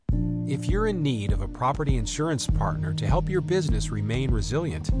If you're in need of a property insurance partner to help your business remain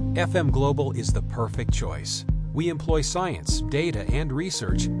resilient, FM Global is the perfect choice. We employ science, data, and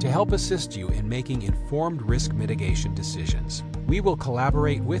research to help assist you in making informed risk mitigation decisions. We will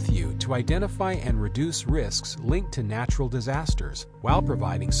collaborate with you to identify and reduce risks linked to natural disasters while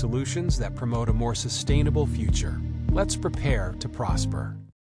providing solutions that promote a more sustainable future. Let's prepare to prosper.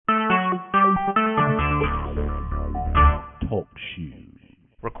 Talk shoes.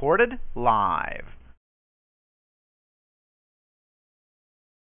 Recorded live.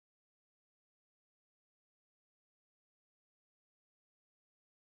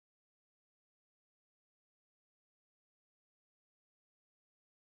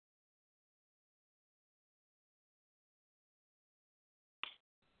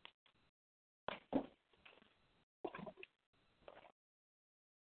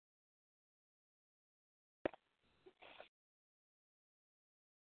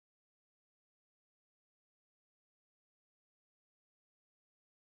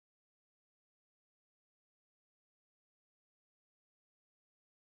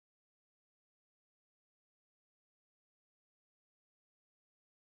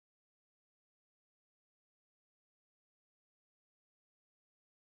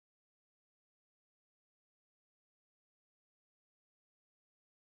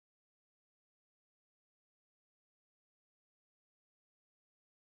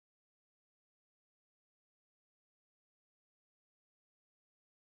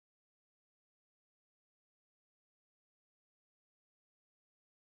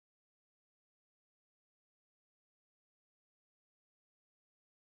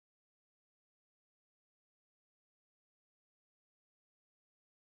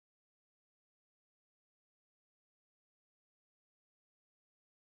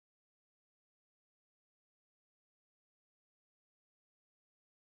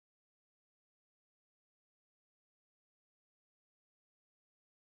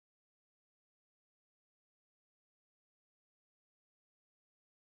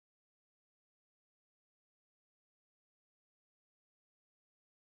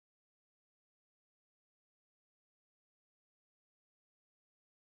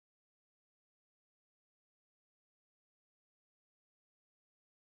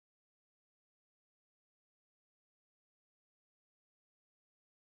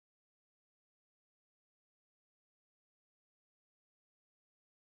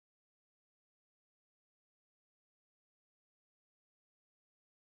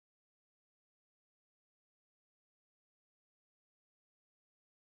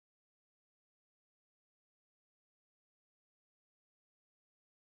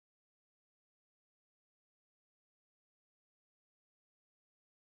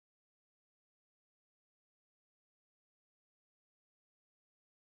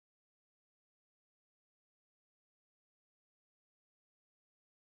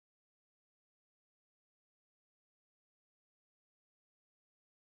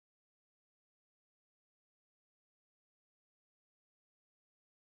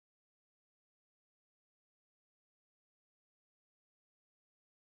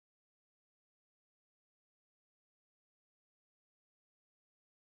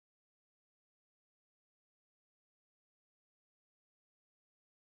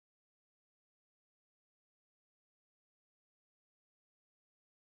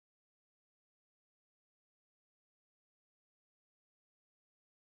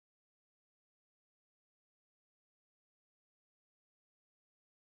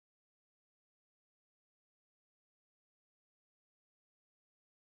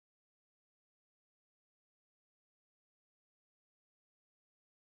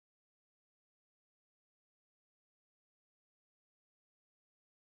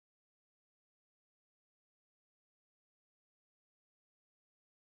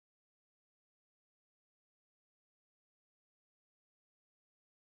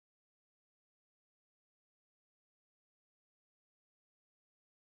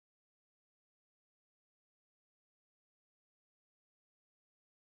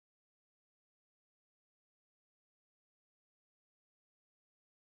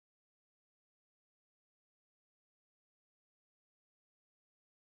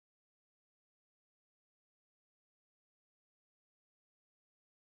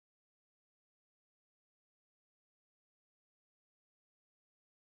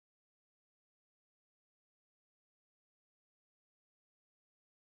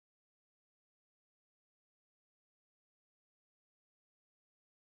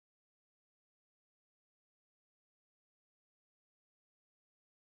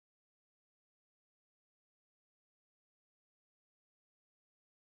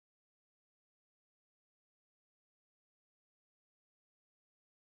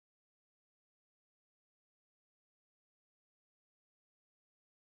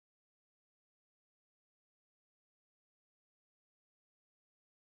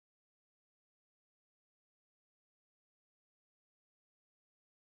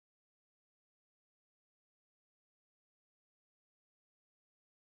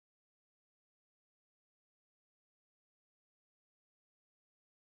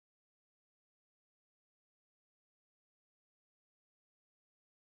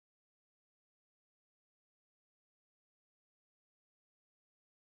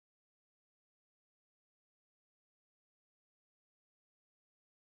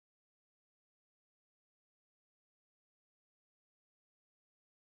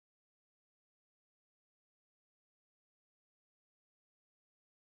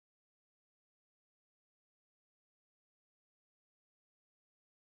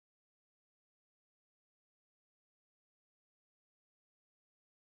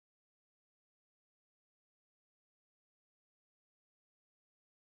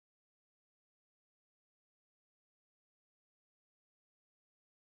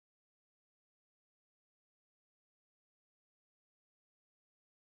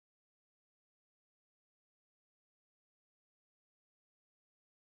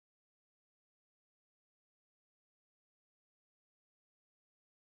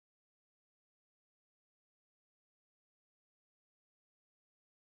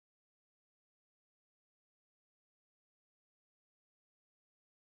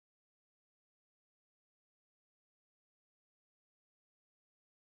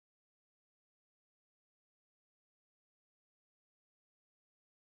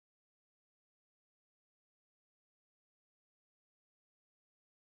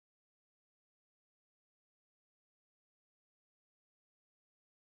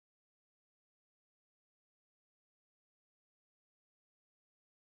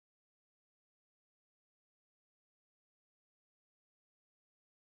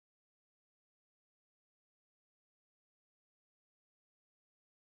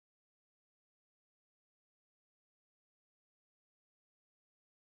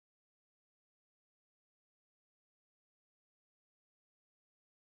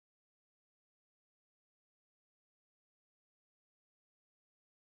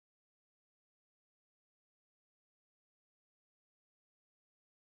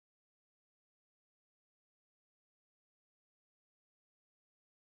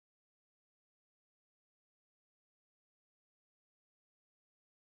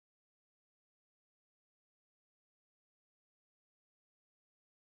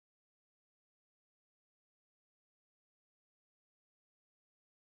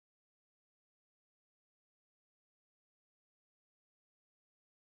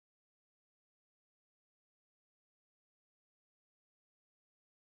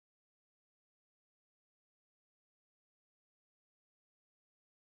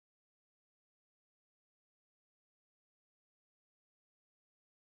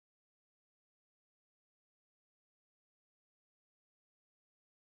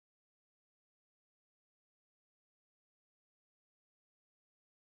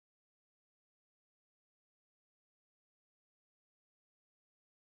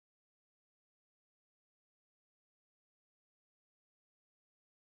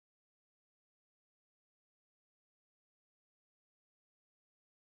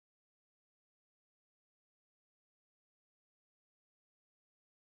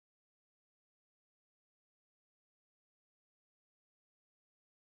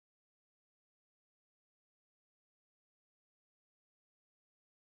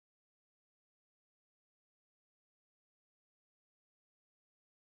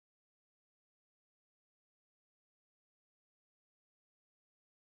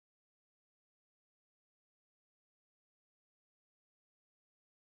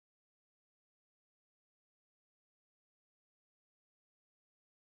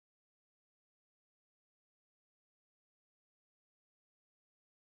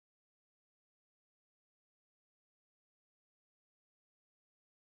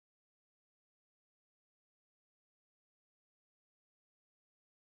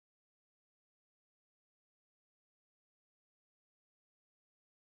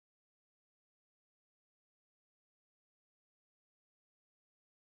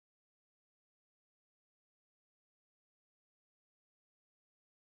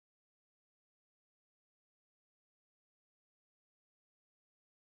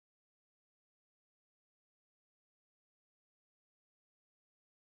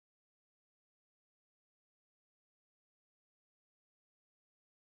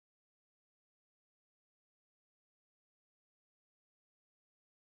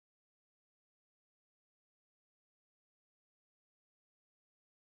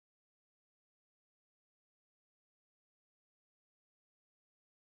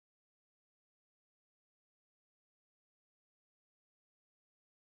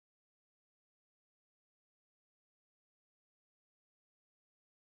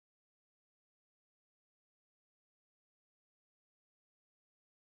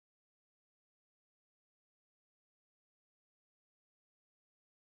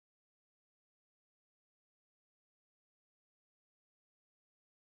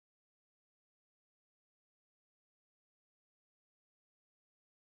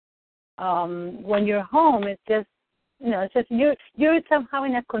 when you're home, it's just, it's just you're somehow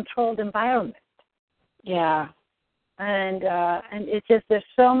in a controlled environment. Yeah. And it's just, there's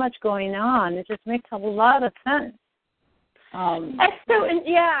so much going on. It just makes a lot of sense.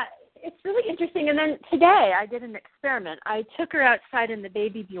 It's really interesting. And then today I did an experiment. I took her outside in the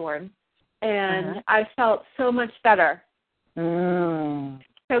baby Bjorn, and I felt so much better.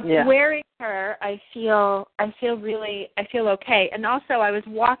 Wearing her, I feel okay. And also I was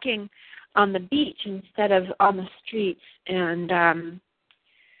walking on the beach instead of on the streets, and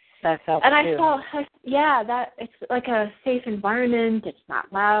that helps and I too. felt, that it's like a safe environment. It's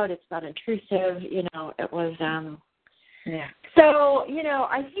not loud. It's not intrusive. It was. So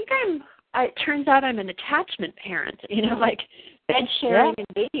I think it turns out I'm an attachment parent. Like bed sharing and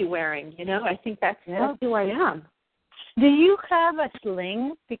baby wearing. I think that's who I am. Do you have a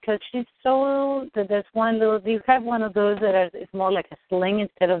sling? Because there's one little. Do you have one of those is more like a sling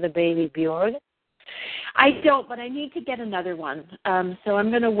instead of the baby Bjorn? I don't, but I need to get another one. So I'm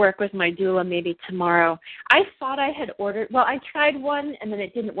going to work with my doula maybe tomorrow. I thought I had ordered. Well, I tried one and then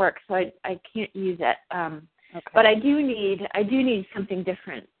it didn't work, so I can't use it. But I do need something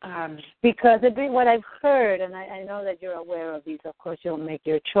different. Because what I've heard, and I know that you're aware of these. Of course, you'll make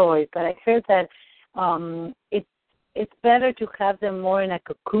your choice. But I heard that it's better to have them more in a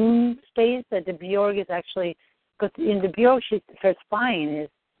cocoon space. That the Bjorg is actually, because in the Bjorg, her spine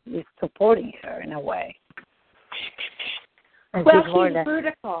is supporting her in a way. And well, she's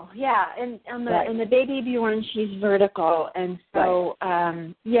vertical, and in the baby Bjorn, she's vertical, and so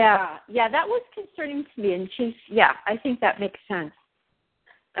that was concerning to me, and I think that makes sense.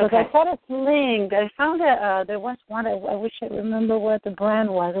 Okay. I had a sling. I found there was one. I wish I remember what the brand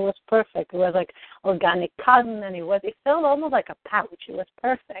was. It was perfect. It was like organic cotton, and it felt almost like a pouch. It was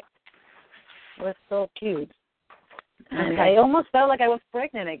perfect. It was so cute. And I almost felt like I was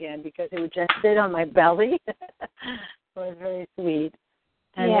pregnant again because it would just sit on my belly. It was very sweet.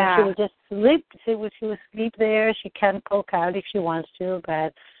 And she would just sleep. She would sleep there. She can poke out if she wants to,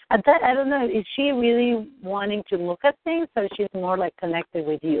 but I don't know. Is she really wanting to look at things, or she's more like connected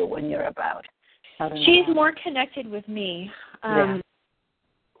with you when you're about? She's more connected with me.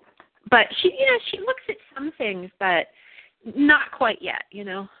 But she looks at some things, but not quite yet.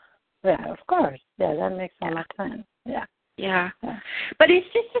 Yeah, of course. Yeah, that makes so much sense. Yeah. But it's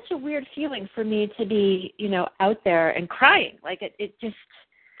just such a weird feeling for me to be, out there and crying. Like it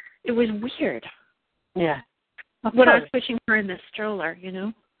was weird. Yeah. When I was pushing her in the stroller,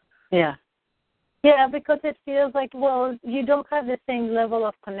 Yeah. Yeah, because it feels like, you don't have the same level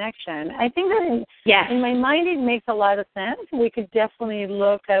of connection. I think that in my mind it makes a lot of sense. We could definitely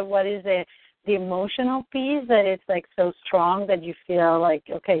look at what is the emotional piece, that it's like so strong that you feel like,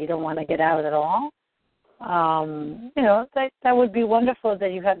 okay, you don't want to get out at all. That would be wonderful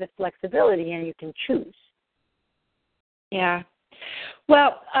that you have this flexibility and you can choose. Yeah.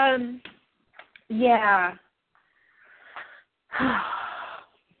 Well,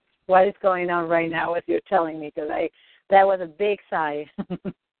 What is going on right now as you're telling me? Because that was a big sigh.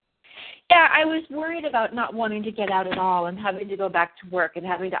 Yeah, I was worried about not wanting to get out at all and having to go back to work and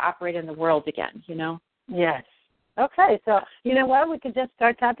having to operate in the world again, Yes. Okay, so you know what? We could just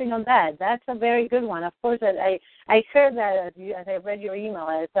start tapping on that. That's a very good one. Of course, I heard that as I read your email.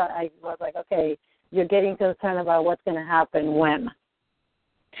 I was like, okay, you're getting concerned about what's going to happen when.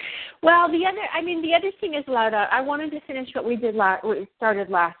 Well, the other thing is, Laura, I wanted to finish what we started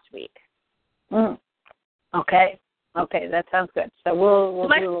last week. Okay, that sounds good. So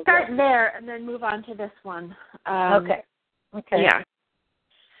let's start there and then move on to this one. Okay. Yeah.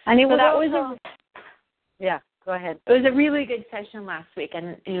 And that was go ahead. It was a really good session last week,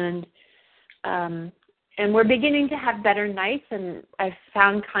 and we're beginning to have better nights, and I've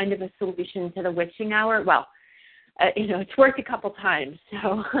found kind of a solution to the witching hour. Well, it's worked a couple times,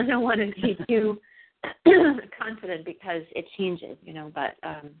 so I don't want to be too confident because it changes,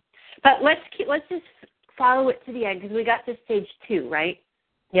 But let's just follow it to the end because we got to stage 2, right?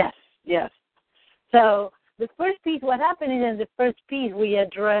 Yes. So the first piece, what happened is in the first piece, we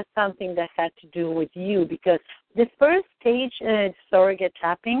addressed something that had to do with you, because the first stage is surrogate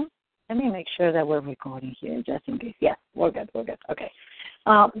tapping. Let me make sure that we're recording here just in case. Yes, we're good. Okay.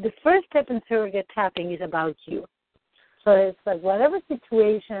 The first step in surrogate tapping is about you. So it's like whatever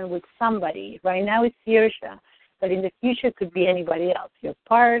situation with somebody, right now it's Saoirse, but in the future it could be anybody else, your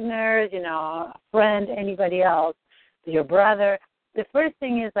partner, a friend, anybody else, your brother. The first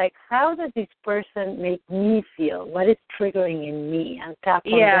thing is like, how does this person make me feel? What is triggering in me? And tap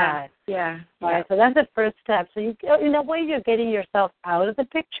on that. Yeah. All right, so that's the first step. So in a way, you're getting yourself out of the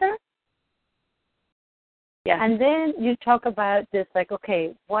picture. Yeah. And then you talk about this, like,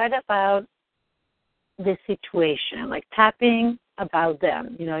 okay, what about the situation? Like tapping about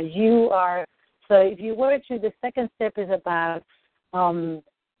them. You know, you are, so if you were to, the second step is about,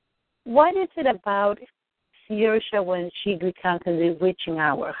 what is it about Saoirse when she recounts the witching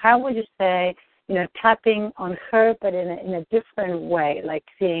hour? How would you say, you know, tapping on her, but in a different way, like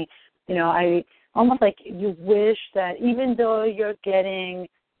seeing, you know, I almost like you wish that even though you're getting,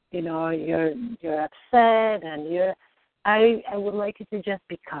 you know, you're upset and I would like you to just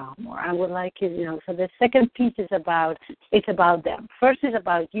be calm, or I would like you, you know. So the second piece is about, it's about them. First is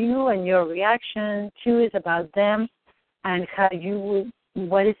about you and your reaction. Two is about them and how you would,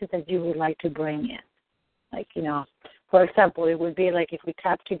 what is it that you would like to bring in? Like, you know, for example, it would be like if we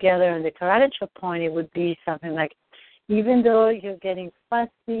tap together on the karate chop point, it would be something like, even though you're getting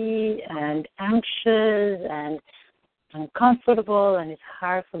fussy and anxious and uncomfortable and it's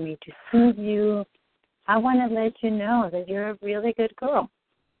hard for me to soothe you, I want to let you know that you're a really good girl.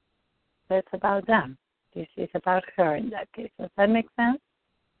 So it's about them. It's about her in that case. Does that make sense?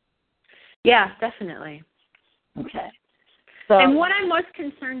 Yeah, definitely. Okay. So, and what I'm most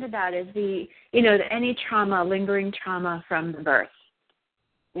concerned about is any trauma, lingering trauma from the birth.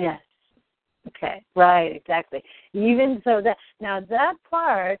 Yes. Okay. Right. Exactly. Even so, that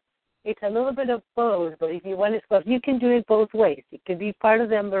part, it's a little bit of both. But if you want to, you can do it both ways. It could be part of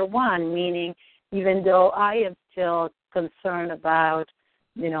number one, meaning even though I am still concerned about,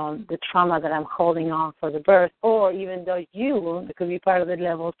 you know, the trauma that I'm holding on for the birth, or even though it could be part of the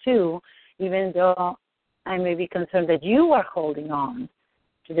level two, even though I may be concerned that you are holding on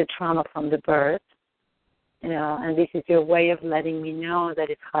to the trauma from the birth, you know, and this is your way of letting me know that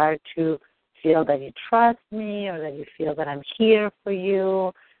it's hard to feel that you trust me or that you feel that I'm here for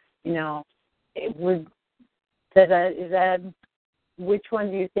you, you know. It would, is that which one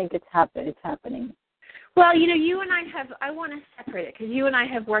do you think it's happening? Well, you know, you and I want to separate it because you and I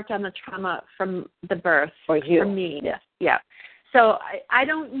have worked on the trauma from the birth for me. Yes. Yeah. So I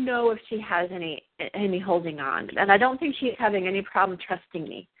don't know if she has any holding on, and I don't think she's having any problem trusting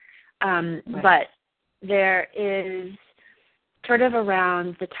me. Right. But there is sort of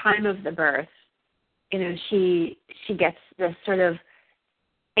around the time of the birth, you know, she gets this sort of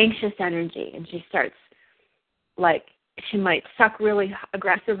anxious energy, and she starts, like, she might suck really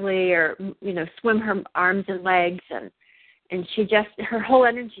aggressively or, you know, swim her arms and legs, and she just, her whole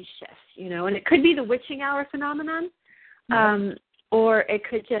energy shifts, you know, and it could be the witching hour phenomenon, or it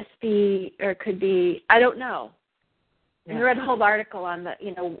could just be, I don't know. Yeah. I read a whole article on the,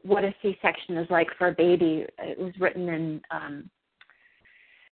 you know, what a C-section is like for a baby. It was written in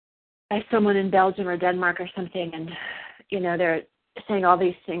by someone in Belgium or Denmark or something, and, you know, they're saying all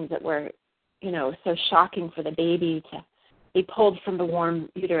these things that were, you know, so shocking for the baby to be pulled from the warm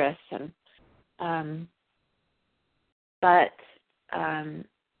uterus, and but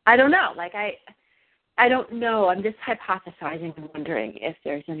I don't know. Like I don't know. I'm just hypothesizing and wondering if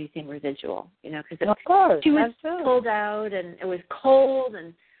there's anything residual, you know, because she was pulled out and it was cold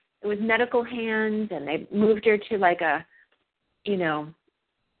and it was medical hands, and they moved her to like a, you know,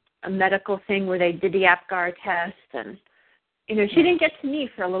 a medical thing where they did the APGAR test, and, you know, she didn't get to me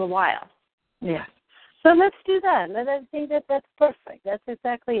for a little while. Yeah. So let's do that. I think that's perfect. That's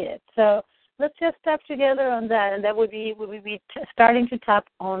exactly it. So let's just tap together on that, and that would be starting to tap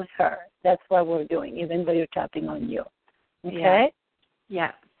on her. That's what we're doing, even though you're tapping on you. Okay?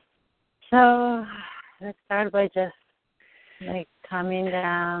 Yeah. So let's start by just like calming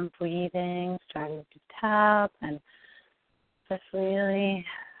down, breathing, starting to tap, and just really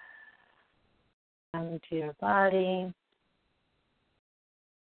come into your body.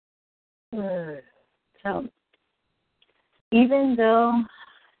 Good. So even though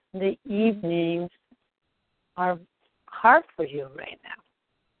the evenings are hard for you right now,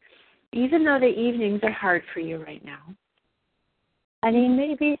 and it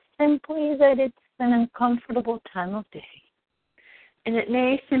may be simply that it's an uncomfortable time of day. And it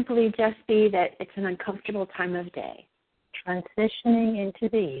may simply just be that it's an uncomfortable time of day. Transitioning into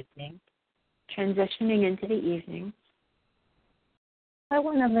the evening. I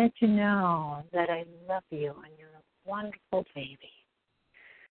want to let you know that I love you and you're a wonderful baby.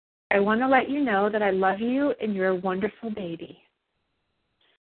 I want to let you know that I love you and you're a wonderful baby.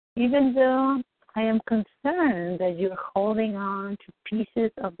 Even though I am concerned that you're holding on to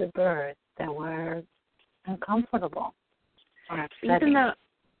pieces of the birth that were uncomfortable or upsetting.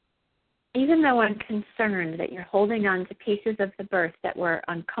 Even though I'm concerned that you're holding on to pieces of the birth that were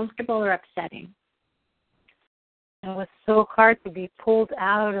uncomfortable or upsetting. It was so hard to be pulled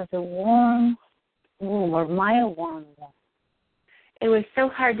out of the warm womb, or my warm womb. It was so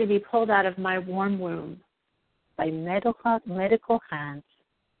hard to be pulled out of my warm womb. by medical hands.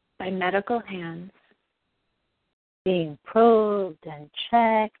 By medical hands. Being probed and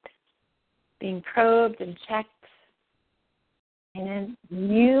checked. Being probed and checked. In a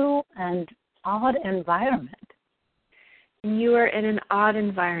new and odd environment. And you are in an odd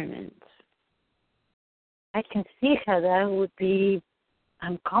environment. I can see how that would be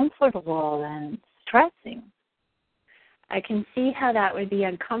uncomfortable and stressing. I can see how that would be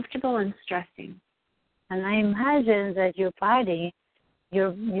uncomfortable and stressing. And I imagine that your body,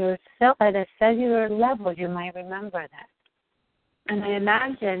 your cell at a cellular level, you might remember that. And I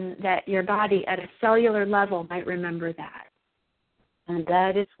imagine that your body at a cellular level might remember that. And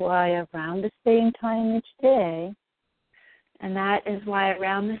that is why around the same time each day,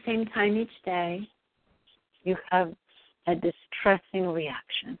 you have a distressing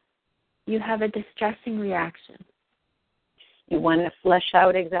reaction. You have a distressing reaction. You want to flesh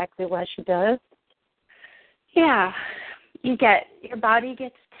out exactly what she does? Yeah. Your body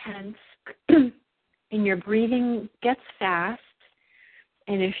gets tense and your breathing gets fast.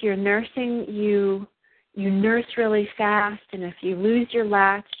 And if you're nursing, you nurse really fast. And if you lose your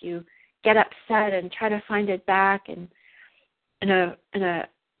latch, you get upset and try to find it back and in a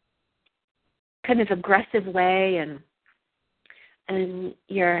kind of aggressive way, and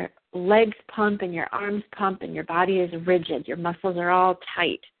your legs pump and your arms pump and your body is rigid. Your muscles are all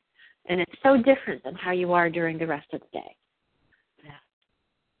tight. And it's so different than how you are during the rest of the day.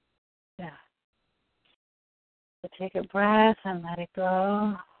 Yeah. So take a breath and let it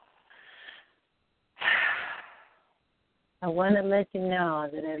go. I want to let you know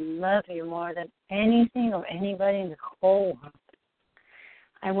that I love you more than anything or anybody in the whole world.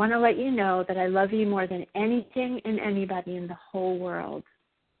 I want to let you know that I love you more than anything and anybody in the whole world.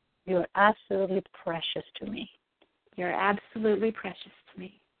 You're absolutely precious to me. You're absolutely precious to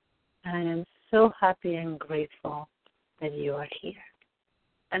me. And I am so happy and grateful that you are here.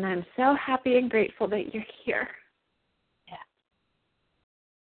 And I'm so happy and grateful that you're here. Yeah.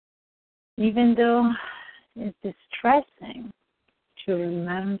 Even though it's distressing to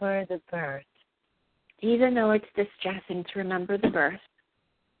remember the birth. Even though it's distressing to remember the birth.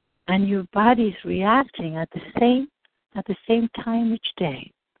 And your body's reacting at the same time each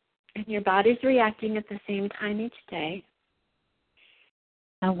day. And your body's reacting at the same time each day.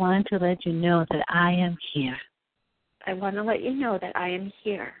 I want to let you know that I am here. I want to let you know that I am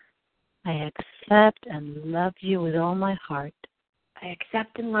here. I accept and love you with all my heart. I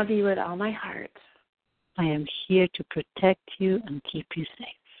accept and love you with all my heart. I am here to protect you and keep you safe.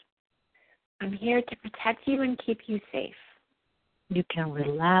 I'm here to protect you and keep you safe. You can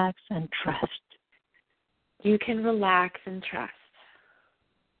relax and trust. You can relax and trust.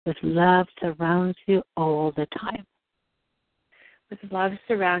 With love surrounds you all the time. With love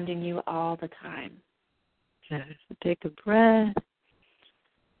surrounding you all the time. Just take a breath.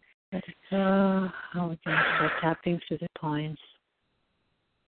 Let it go. We're going to start tapping through the points.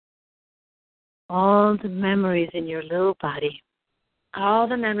 All the memories in your little body. All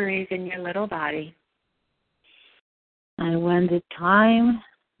the memories in your little body. And when the time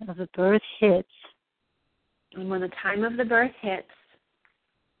of the birth hits, and when the time of the birth hits,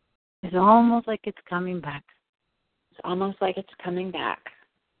 it's almost like it's coming back. It's almost like it's coming back.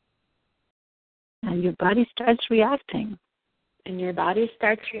 And your body starts reacting. And your body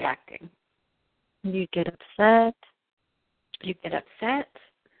starts reacting. And you get upset. You get upset.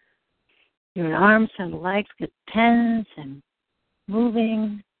 Your arms and legs get tense and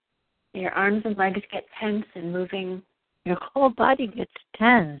moving. Your arms and legs get tense and moving. Your whole body gets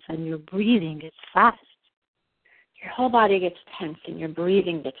tense and your breathing gets fast. Your whole body gets tense and your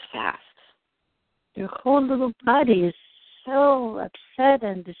breathing gets fast. Your whole little body is so upset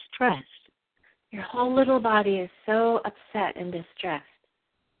and distressed. Your whole little body is so upset and distressed.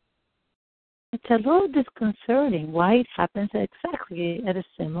 It's a little disconcerting why it happens exactly at a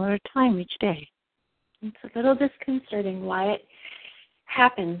similar time each day. It's a little disconcerting why it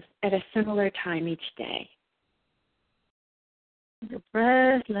happens at a similar time each day. Take a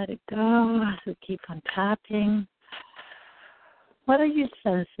breath, let it go as we keep on tapping. What are you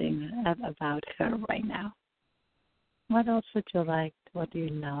sensing about her right now? What else would you like? What do you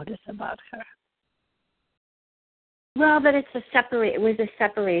notice about her? Well, that it was a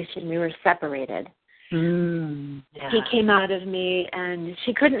separation. We were separated. Yeah. He came out of me, and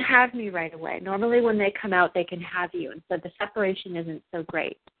she couldn't have me right away. Normally when they come out, they can have you, and so the separation isn't so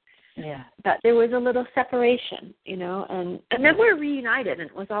great. Yeah. But there was a little separation, and then we're reunited, and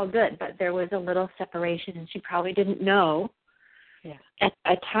it was all good, but there was a little separation, and she probably didn't know at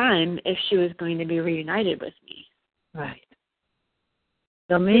a time if she was going to be reunited with me. Right.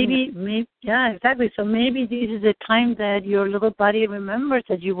 So maybe, yeah, exactly. So maybe this is a time that your little body remembers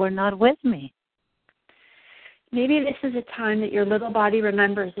that you were not with me. Maybe this is a time that your little body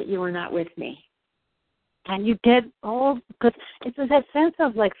remembers that you were not with me. And you get all, because it's that sense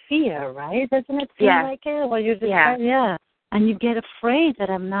of like fear, right? Doesn't it feel like it? Or you just, yeah. And you get afraid that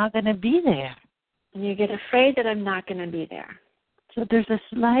I'm not going to be there. And you get afraid that I'm not going to be there. So there's a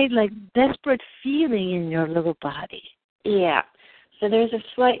slight, like, desperate feeling in your little body. Yeah. So there's a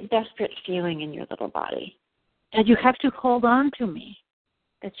slight desperate feeling in your little body. That you have to hold on to me.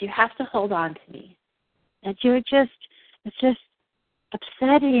 That you have to hold on to me. That it's just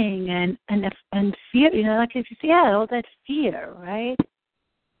upsetting and fear, you know, like if you see, all that fear, right?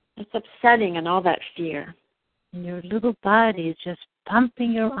 It's upsetting and all that fear. And your little body is just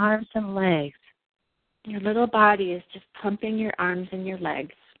pumping your arms and legs. Your little body is just pumping your arms and your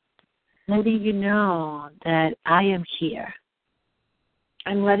legs. Letting you know that I am here.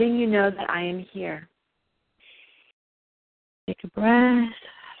 I'm letting you know that I am here. Take a breath.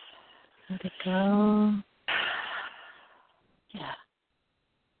 Let it go. Yeah.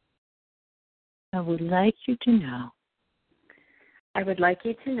 I would like you to know. I would like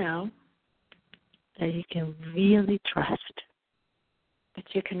you to know. That you can really trust. That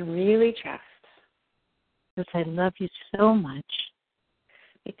you can really trust. Because I love you so much.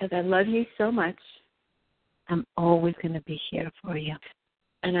 Because I love you so much. I'm always going to be here for you.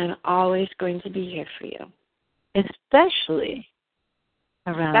 And I'm always going to be here for you. Especially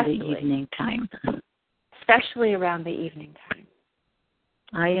around the evening time. Especially around the evening time.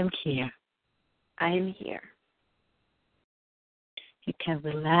 I am here. I am here. You can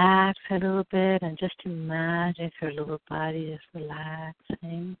relax a little bit and just imagine her little body just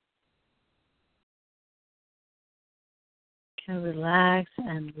relaxing. You can relax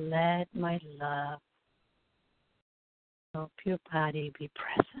and let my love help your body be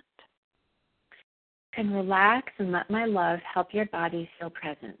present. You can relax and let my love help your body feel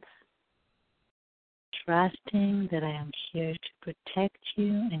present. Trusting that I am here to protect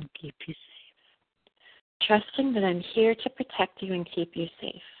you and keep you safe. Trusting that I'm here to protect you and keep you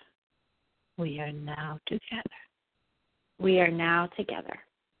safe. We are now together. We are now together.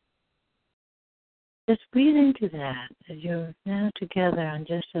 Just breathe into that you're now together and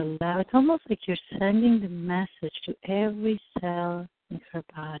just allow. It's almost like you're sending the message to every cell in her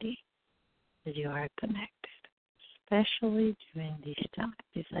body that you are connected, especially during these times.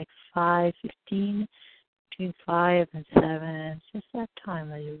 It's like 5:15, between 5 and 7. It's just that time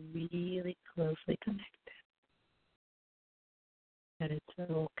that you're really closely connected. That it's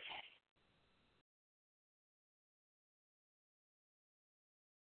okay.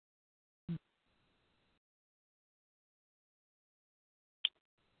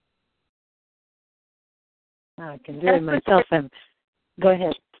 I can do it myself. Go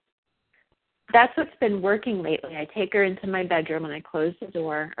ahead. That's what's been working lately. I take her into my bedroom and I close the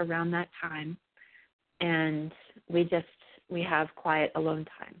door around that time, and we have quiet alone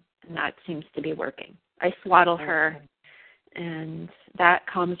time, and that seems to be working. I swaddle her, and that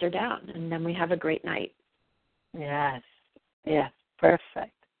calms her down, and then we have a great night. Yes,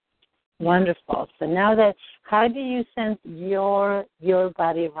 perfect. Wonderful. So now how do you sense your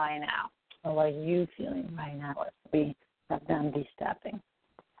body right now? How are you feeling right now as we have done this tapping?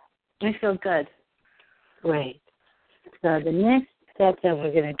 I feel good. Great. So the next step that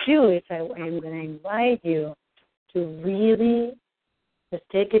we're going to do is I'm going to invite you to really just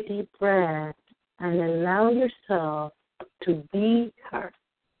take a deep breath and allow yourself to be her.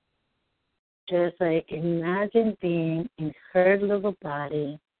 Just like imagine being in her little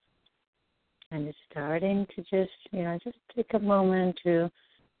body and it's starting to just take a moment to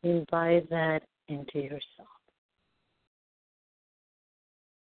invite that into yourself.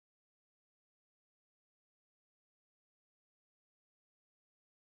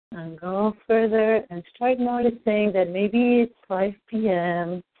 And go further and start noticing that maybe it's 5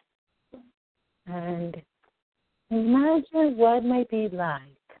 p.m. and imagine what it might be like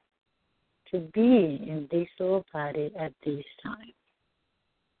to be in this little body at this time.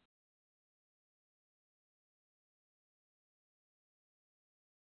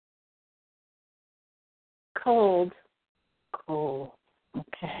 Cold.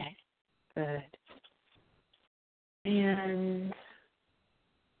 Okay. Good. And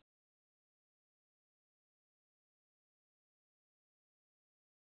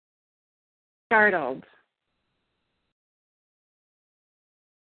startled.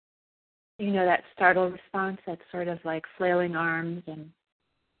 You know that startled response, that's sort of like flailing arms, and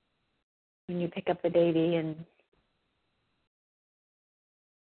when you pick up the baby and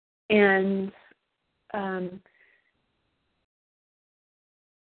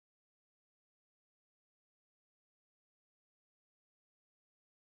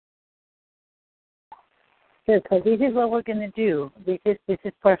Good, so this is what we're going to do. This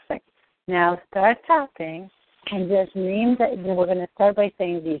is perfect. Now start tapping and just name that. We're going to start by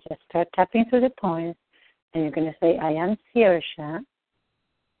saying these. Just start tapping through the points, and you're going to say, I am Saoirse.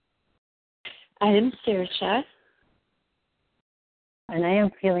 I am Saoirse. And I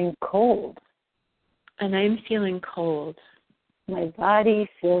am feeling cold. And I am feeling cold. My body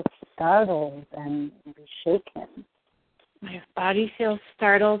feels startled and shaken. My body feels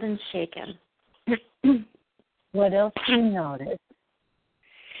startled and shaken. What else do you notice?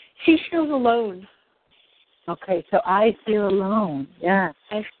 She feels alone. Okay, so I feel alone. Yeah.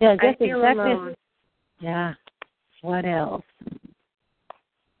 I feel exactly alone. Yeah. What else?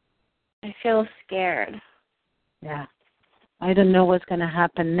 I feel scared. Yeah. I don't know what's going to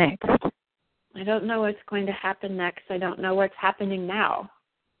happen next. I don't know what's going to happen next. I don't know what's happening now.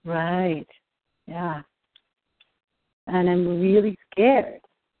 Right. Yeah. And I'm really scared.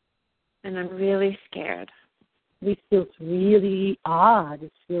 And I'm really scared. This feels really odd.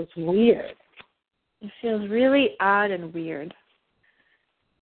 It feels weird. It feels really odd and weird.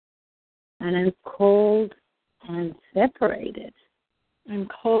 And I'm cold and separated. I'm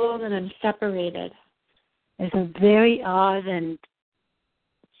cold and I'm separated. It's a very odd and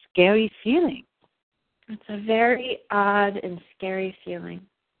scary feeling. It's a very odd and scary feeling.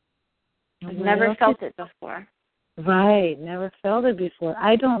 I've never felt it before. Right, never felt it before.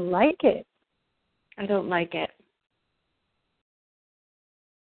 I don't like it. I don't like it.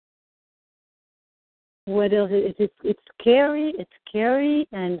 What else? It's scary. It's scary,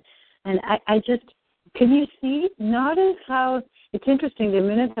 and I just, can you see? Notice how it's interesting. The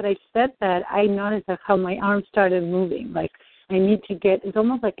minute that I said that, I noticed how my arms started moving. Like I need to get. It's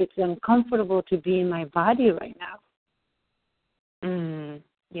almost like it's uncomfortable to be in my body right now.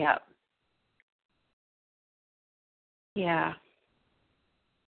 Yeah. Yeah.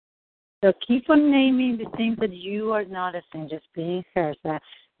 So keep on naming the things that you are noticing. Just being Saoirse.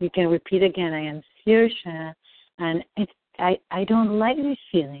 You can repeat again. I am Saoirse, and I don't like this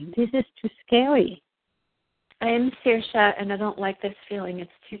feeling. This is too scary. I am Saoirse, and I don't like this feeling.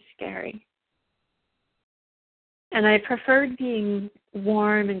 It's too scary. And I preferred being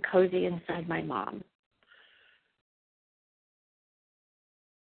warm and cozy inside my mom.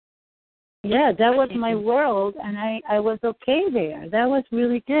 Yeah, that was my world, and I was okay there. That was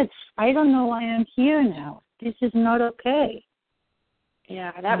really good. I don't know why I'm here now. This is not okay.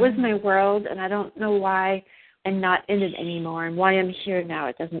 Yeah, that was my world, and I don't know why I'm not in it anymore, and why I'm here now.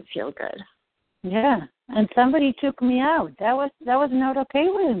 It doesn't feel good. Yeah, and somebody took me out. That was not okay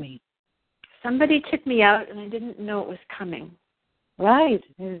with me. Somebody took me out, and I didn't know it was coming. Right,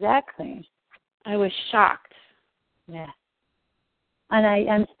 exactly. I was shocked. Yeah. And I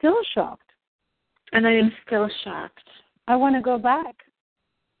am still shocked. And I am still shocked. I want to go back.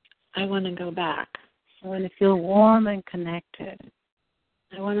 I want to go back. I want to feel warm and connected.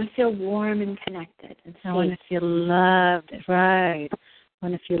 I want to feel warm and connected and safe. I want to feel loved. Right. I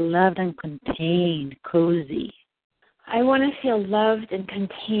want to feel loved and contained, cozy. I want to feel loved and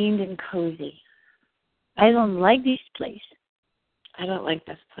contained and cozy. I don't like this place. I don't like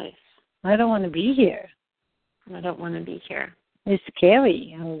this place. I don't want to be here. I don't want to be here. It's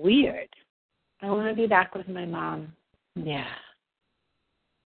scary and weird. I want to be back with my mom. Yeah.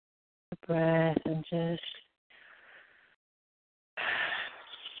 Breath and just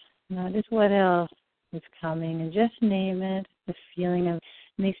notice what else is coming and just name it. The feeling of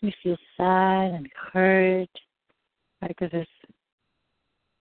makes me feel sad and hurt. Because it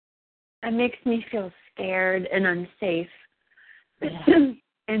makes me feel scared and unsafe. Yeah.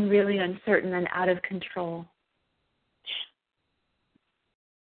 And really uncertain and out of control.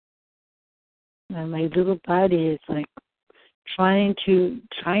 And my little body is like trying to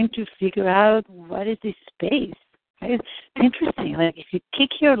figure out what is this space. It's interesting. Like if you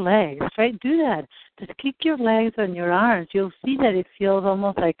kick your legs, right? Do that. Just kick your legs and your arms. You'll see that it feels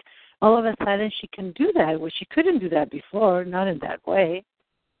almost like all of a sudden she can do that, where she couldn't do that before, not in that way.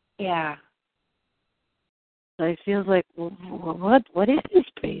 Yeah. So it feels like, what is this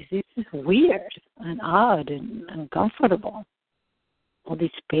space? This is weird and odd and uncomfortable. All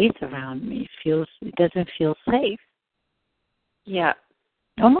this space around me it doesn't feel safe. Yeah.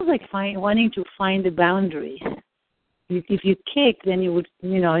 Almost like wanting to find the boundaries. If you kick, then you would,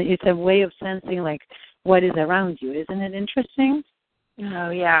 it's a way of sensing like what is around you. Isn't it interesting? Oh,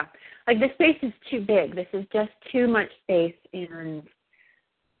 yeah. Like the space is too big. This is just too much space, and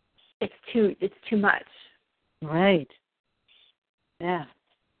it's too much. Right. Yeah.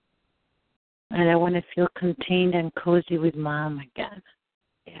 And I want to feel contained and cozy with Mom again.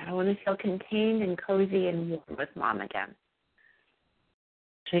 Yeah, I want to feel contained and cozy and warm with Mom again.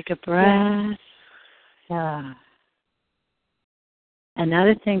 Take a breath. Yeah.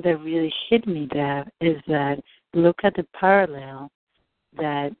 Another thing that really hit me, Deb, is that look at the parallel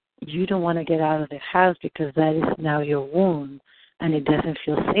that you don't want to get out of the house because that is now your wound, and it doesn't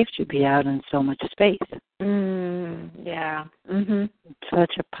feel safe to be out in so much space. Yeah. Mhm.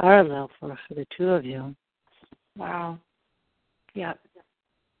 Such a parallel for the two of you. Wow. Yep.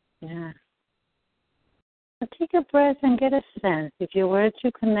 Yeah. So take a breath and get a sense. If you were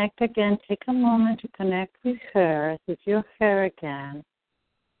to connect again, take a moment to connect with her, with your hair again.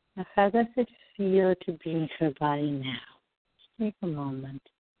 Now, how does it feel to be in her body now? Take a moment.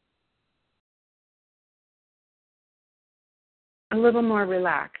 A little more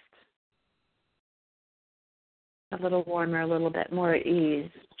relaxed. A little warmer, a little bit more at ease.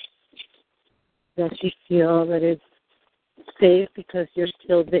 Does she feel that it's safe because you're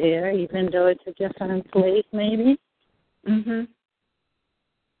still there, even though it's a different place, maybe? Mhm.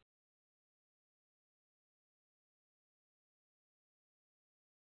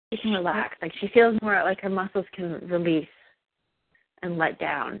 She can relax. Like she feels more like her muscles can release and let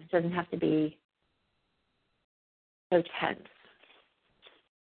down. It doesn't have to be so tense.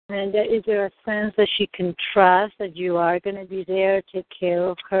 And is there a sense that she can trust that you are going to be there, take care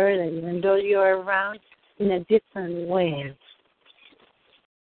of her, that even though you're around in a different way?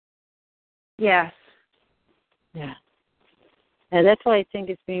 Yes. Yeah. And that's why I think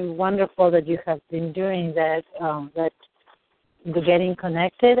it's been wonderful that you have been doing that, that the getting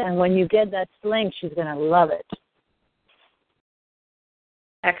connected. And when you get that sling, she's going to love it.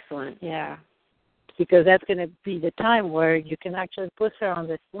 Excellent. Yeah. Because that's going to be the time where you can actually put her on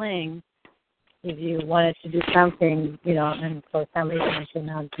the sling if you wanted to do something, and for some reason you're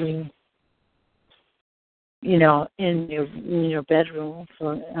not doing, in your bedroom,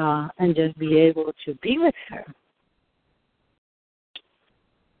 and just be able to be with her.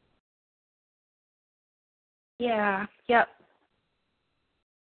 Yeah. Yep.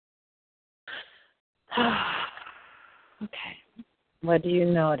 Okay. What do you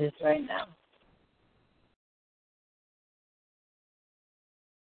notice right now?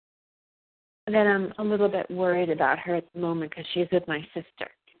 Then I'm a little bit worried about her at the moment because she's with my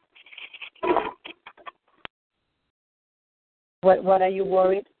sister. What are you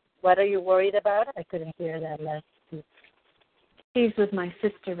worried? What are you worried about? I couldn't hear that last piece. She's with my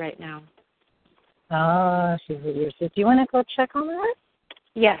sister right now. Oh, she's with your sister. Do you want to go check on her?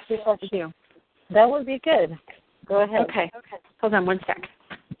 Yes, I do. That would be good. Go ahead. Okay. Hold on one sec.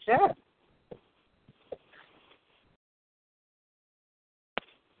 Sure.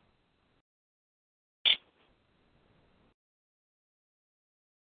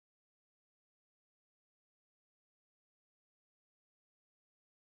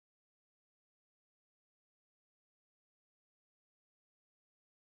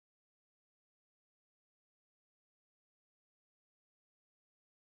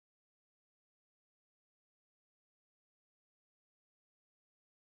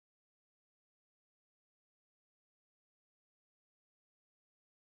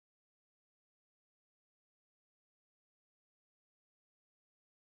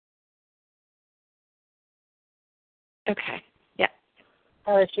 Okay. Yeah.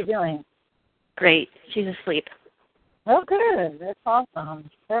 How is she doing? Great. She's asleep. Oh, good. That's awesome.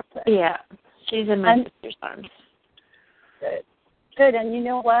 Perfect. Yeah. She's in my sister's arms. Good. Good. And you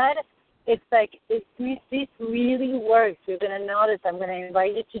know what? It's like, this really works. You're going to notice I'm going to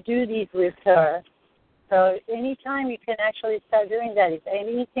invite you to do these with her. So anytime you can actually start doing that. If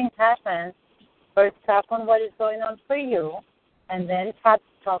anything happens, first tap on what is going on for you, and then start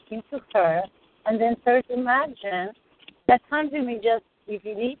talking to her, and then start to imagine. That time you may just, if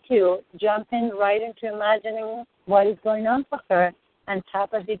you need to, jump in right into imagining what is going on for her and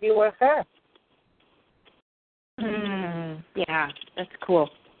tap as if you were her. Yeah, that's cool.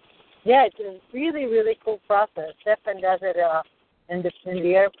 Yeah, it's a really, really cool process. Stefan does it in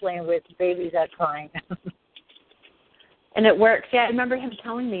the airplane with babies that are crying. And it works. Yeah, I remember him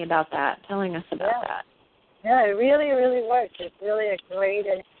telling us about that. Yeah, it really, really works. It's really a great,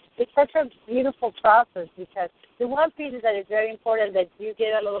 and it's such a beautiful process because the one piece is that it's very important that you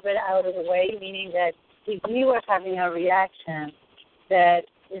get a little bit out of the way, meaning that if you are having a reaction, that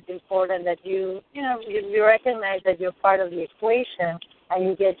it's important that you recognize that you're part of the equation and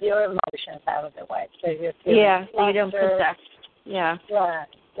you get your emotions out of the way. So you're so you don't project. Yeah.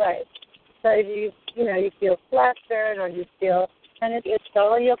 Right. So if you feel flustered or you feel, and it's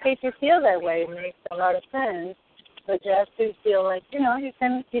totally okay to feel that way. It makes a lot of sense. But just to feel like, you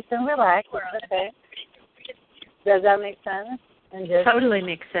can relax. It's okay. Does that make sense? Totally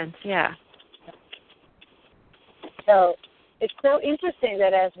makes sense, yeah. So it's so interesting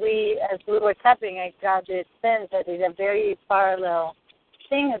that as we were tapping, I got this sense that there's a very parallel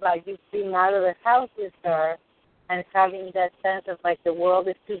thing about you being out of the house with her and having that sense of like the world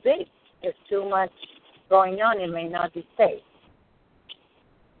is too big. There's too much going on. It may not be safe.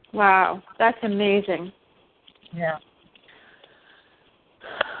 Wow, that's amazing. Yeah.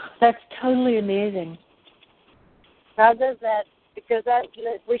 That's totally amazing. How does that, because that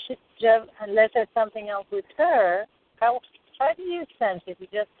we should jump, unless there's something else with her, how do you sense if you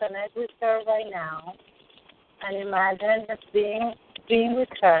just connect with her right now and imagine just being with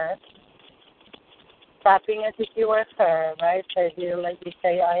her, tapping as if you were her, right? So you, like you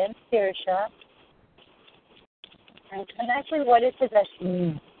say, I am Saoirse, and connect with what is it that she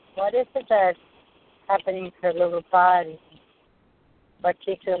needs. What is it that's happening to her little body,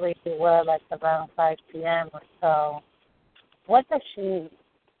 particularly if you were like around 5 p.m. or so? What does she need?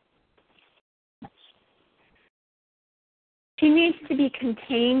 She needs to be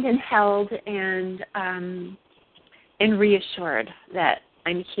contained and held and reassured that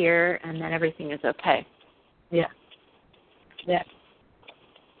I'm here and that everything is okay. Yeah. Yeah.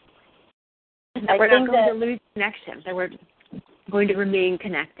 And that we're not going to lose connection, that we're going to remain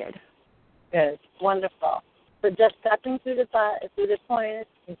connected. Good. Wonderful. So just stepping through the points,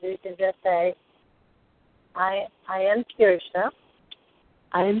 you can just say, I am Saoirse.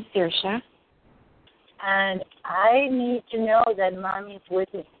 I am Saoirse. And I need to know that Mommy's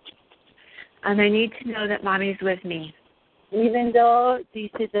with me. And I need to know that Mommy's with me. Even though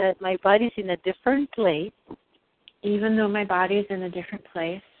my body's in a different place. Even though my body's in a different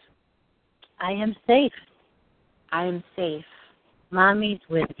place. I am safe. I am safe. Mommy's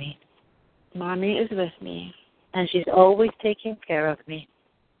with me. Mommy is with me. And she's always taking care of me.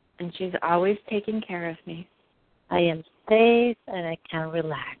 And she's always taking care of me. I am safe and I can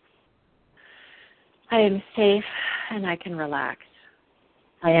relax. I am safe and I can relax.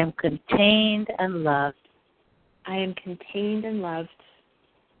 I am contained and loved. I am contained and loved.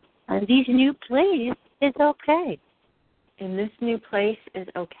 And this new place is okay. And this new place is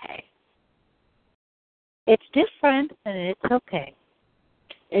okay. It's different and it's okay.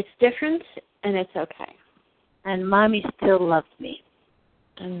 It's different and it's okay. And Mommy still loves me.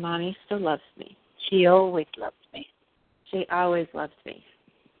 And Mommy still loves me. She always loves me. She always loves me.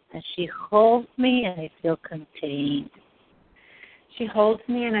 And she holds me and I feel contained. She holds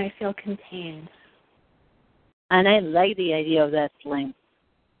me and I feel contained. And I like the idea of that sling.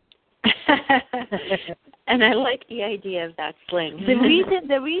 And I like the idea of that sling. The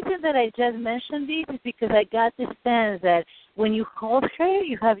reason that I just mentioned this is because I got this sense that when you hold her,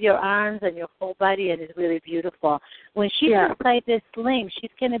 you have your arms and your whole body, and it's really beautiful. When she's inside this sling,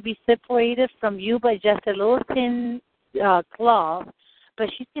 she's going to be separated from you by just a little thin cloth, but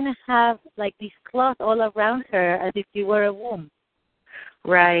she's going to have like these cloths all around her as if you were a womb.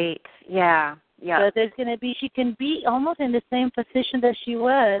 Right. Yeah. Yeah. So there's going to be, she can be almost in the same position that she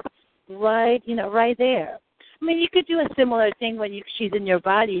was, right there. I mean, you could do a similar thing when she's in your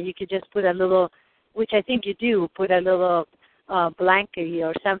body. You could just put a little, which I think you do, put a little blanket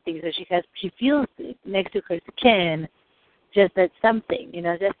or something so she feels it next to her skin, just that something,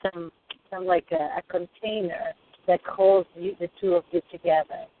 just some like a container that holds the two of you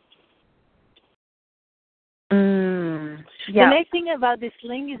together. Yeah. The nice thing about this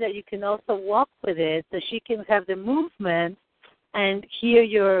sling is that you can also walk with it, so she can have the movement and hear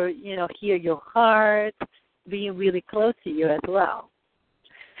your heart being really close to you as well.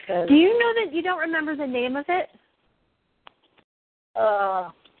 Do you know that you don't remember the name of it?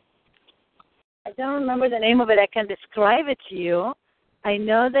 I don't remember the name of it. I can describe it to you. I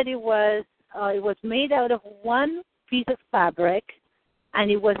know that it was made out of one piece of fabric,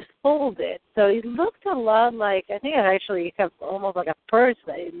 and it was folded. So it looked a lot like, I think I actually have almost like a purse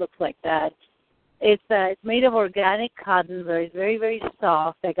that it looks like that. It's made of organic cotton, very, very, very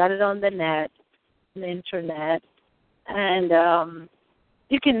soft. I got it on the internet, and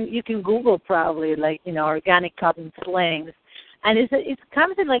you can Google probably organic cotton slings, and it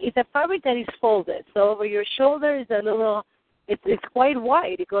comes in it's a fabric that is folded. So over your shoulder is a little, it's quite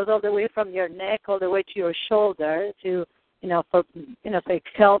wide. It goes all the way from your neck all the way to your shoulder so it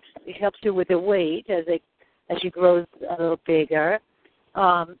helps you with the weight as she grows a little bigger.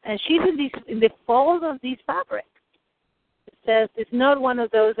 And she's in the fold of these fabrics. It says it's not one of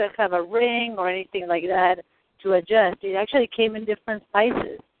those that have a ring or anything like that to adjust. It actually came in different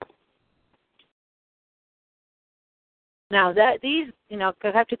sizes. Now these, you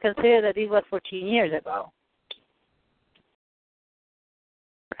have to consider that these were 14 years ago.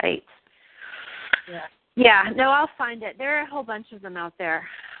 Right. Yeah. Yeah. No, I'll find it. There are a whole bunch of them out there.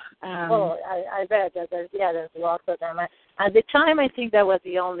 I bet that there's lots of them. At the time, I think that was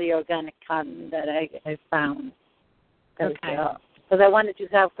the only organic cotton that I found. Okay. Because I wanted to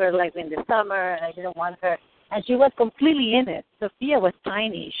have her like in the summer, and I didn't want her. And she was completely in it. Sophia was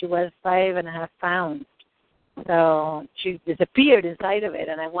tiny. She was 5.5 pounds. So she disappeared inside of it,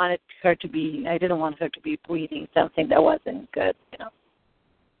 and I didn't want her to be breathing something that wasn't good,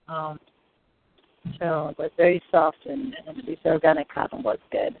 So it was very soft, and this organic cotton was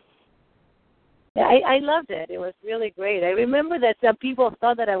good. Yeah, I loved it. It was really great. I remember that some people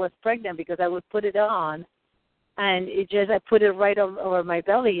thought that I was pregnant because I would put it on, and I put it right over my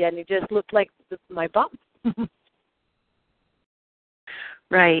belly, and it just looked like my bump.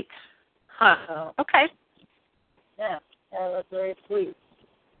 Right. Huh. So, okay. Yeah, that was very sweet.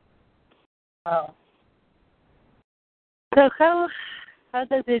 Oh. So how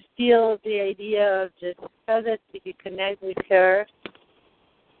does it feel, the idea of just, did you connect with her?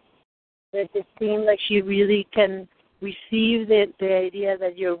 Does it seem like she really can receive the idea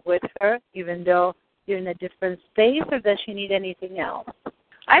that you're with her, even though you're in a different space, or does she need anything else?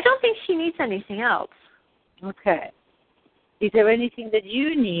 I don't think she needs anything else. Okay. Is there anything that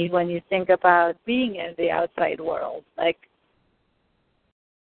you need when you think about being in the outside world? Like,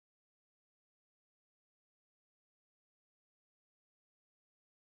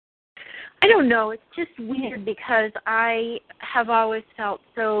 I don't know. It's just weird because I have always felt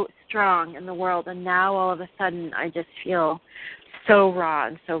so strong in the world, and now all of a sudden I just feel so raw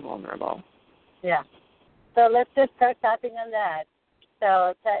and so vulnerable. yeah. So let's just start tapping on that.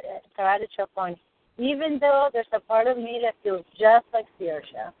 So at your point, even though there's a part of me that feels just like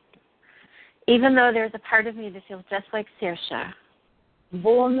Saoirse. Even though there's a part of me that feels just like Saoirse.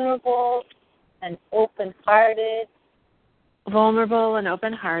 Vulnerable and open-hearted. Vulnerable and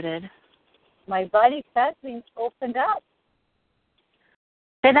open-hearted. My body has been opened up.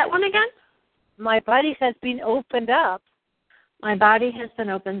 Say that one again? My body has been opened up. My body has been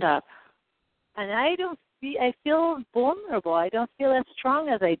opened up. And I feel vulnerable. I don't feel as strong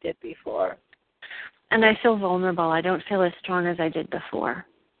as I did before. And I feel vulnerable. I don't feel as strong as I did before.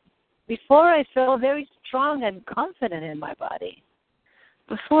 Before, I felt very strong and confident in my body.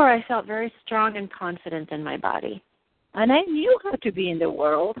 Before, I felt very strong and confident in my body. And I knew how to be in the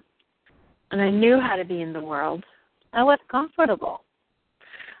world. And I knew how to be in the world. I was comfortable.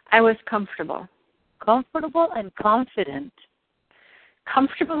 I was comfortable. Comfortable and confident.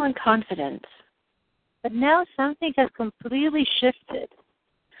 Comfortable and confident. But now something has completely shifted.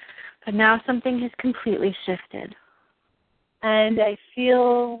 But now something has completely shifted. And I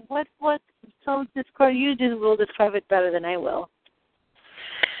feel, so describe, you will describe it better than I will.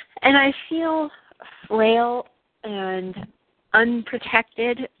 And I feel frail and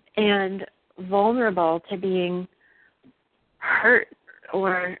unprotected and vulnerable to being hurt,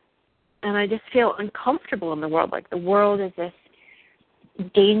 and I just feel uncomfortable in the world. Like the world is this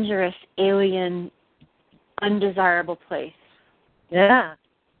dangerous, alien, undesirable place. Yeah.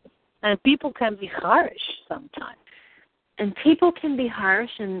 And people can be harsh sometimes. And people can be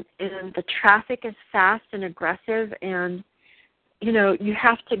harsh, and the traffic is fast and aggressive, and, you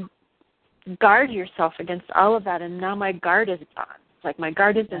have to guard yourself against all of that, and now my guard is gone. It's like my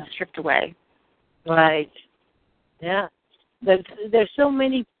guard has been stripped away. Right. Yeah. There's so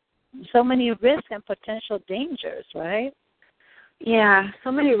many risks and potential dangers, right? Yeah,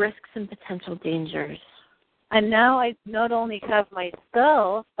 so many risks and potential dangers. And now I not only have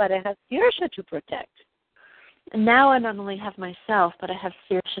myself, but I have Saoirse to protect. And now I not only have myself, but I have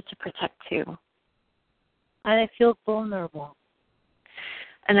Saoirse to protect too. And I feel vulnerable.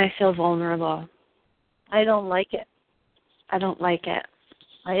 And I feel vulnerable. I don't like it. I don't like it.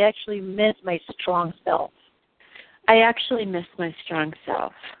 I actually miss my strong self. I actually miss my strong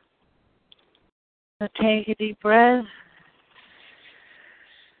self. So take a deep breath.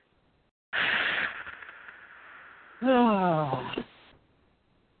 Oh.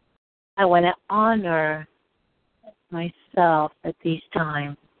 I want to honor myself at this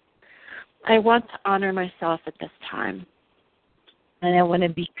time. I want to honor myself at this time. And I want to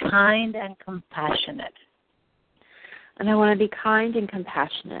be kind and compassionate. And I want to be kind and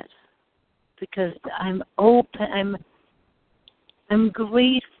compassionate. Because I'm open, I'm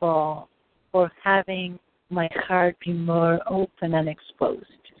grateful for having my heart be more open and exposed.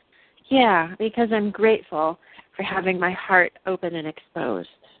 Yeah, because I'm grateful for having my heart open and exposed.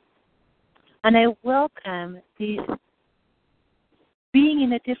 And I welcome this being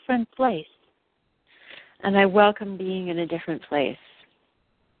in a different place. And I welcome being in a different place.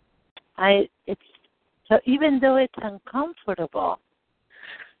 So even though it's uncomfortable,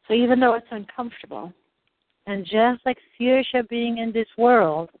 and just like Saoirse being in this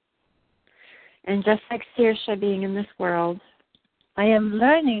world, And just like Saoirse being in this world, I am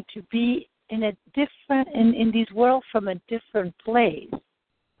learning to be in a different, in this world from a different place.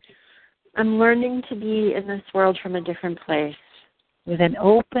 I'm learning to be in this world from a different place. With an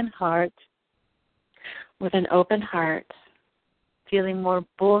open heart. With an open heart. Feeling more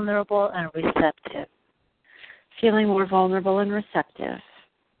vulnerable and receptive. Feeling more vulnerable and receptive.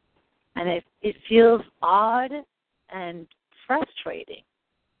 And it feels odd and frustrating.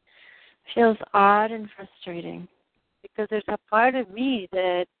 Feels odd and frustrating. Because there's a part of me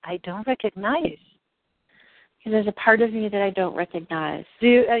that I don't recognize. Because there's a part of me that I don't recognize.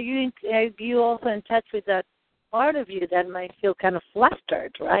 Are you also in touch with that part of you that might feel kind of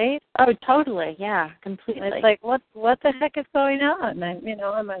flustered, right? Oh, totally. Yeah, completely. It's like, what the heck is going on?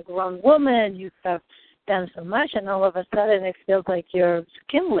 I'm a grown woman. You have done so much, and all of a sudden it feels like you're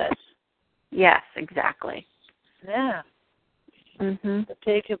skinless. Yes, exactly. Yeah. Mm-hmm. So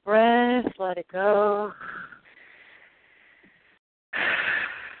take a breath, let it go.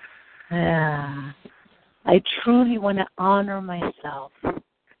 Yeah. I truly want to honor myself.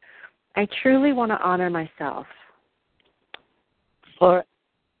 I truly want to honor myself. For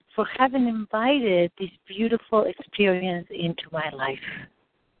having invited this beautiful experience into my life.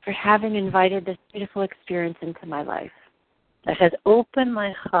 For having invited this beautiful experience into my life. That has opened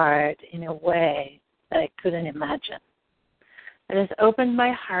my heart in a way that I couldn't imagine. That has opened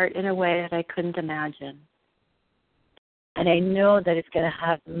my heart in a way that I couldn't imagine. And I know that it's going to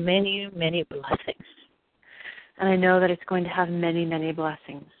have many, many blessings. And I know that it's going to have many, many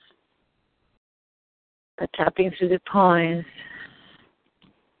blessings. But tapping through the points,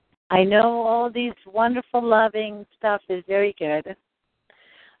 I know all these wonderful, loving stuff is very good.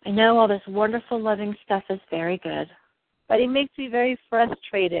 I know all this wonderful, loving stuff is very good. But it makes me very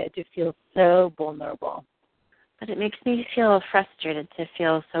frustrated to feel so vulnerable. But it makes me feel frustrated to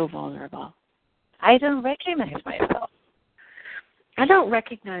feel so vulnerable. I don't recognize myself. I don't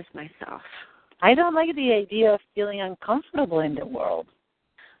recognize myself. I don't like the idea of feeling uncomfortable in the world.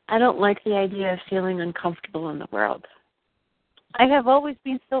 I don't like the idea of feeling uncomfortable in the world. I have always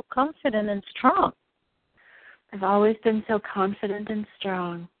been so confident and strong. I've always been so confident and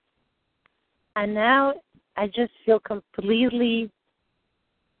strong. And now I just feel completely,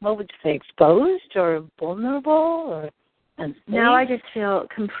 what would you say, exposed or vulnerable or unsafe. Now I just feel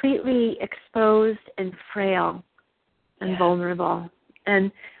completely exposed and frail and vulnerable.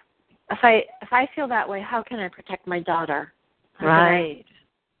 And if I feel that way, how can I protect my daughter? How right.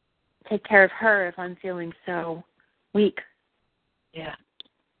 can I take care of her if I'm feeling so weak? Yeah.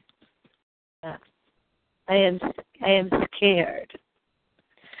 I am scared.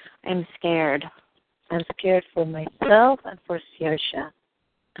 I'm scared. I'm scared for myself and for Saoirse.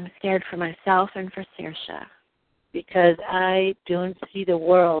 I'm scared for myself and for Saoirse. Because I don't see the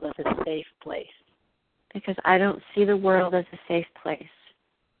world as a safe place. Because I don't see the world as a safe place.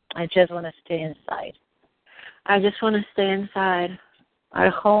 I just want to stay inside. I just want to stay inside. Our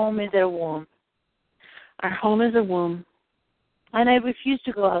home is a womb. Our home is a womb. And I refuse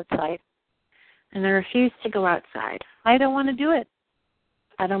to go outside. And I refuse to go outside. I don't want to do it.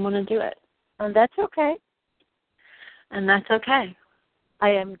 I don't want to do it. And that's okay. And that's okay. I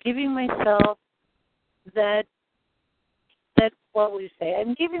am giving myself that what would you say?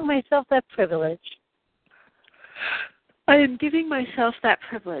 I'm giving myself that privilege. I am giving myself that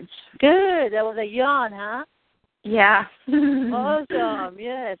privilege. Good. That was a yawn, huh? Yeah. Awesome.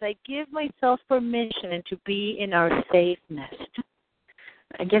 Yes. I give myself permission to be in our safe nest.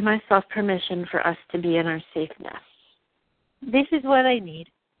 I give myself permission for us to be in our safe nest. This is what I need.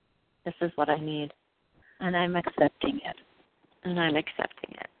 This is what I need. And I'm accepting it. And I'm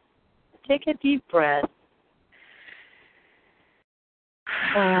accepting it. Take a deep breath.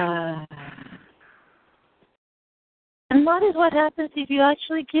 And what happens if you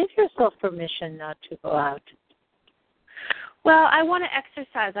actually give yourself permission not to go out? Well, I want to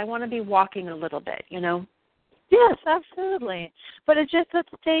exercise. I want to be walking a little bit, you know. Yes, absolutely. But it's just let's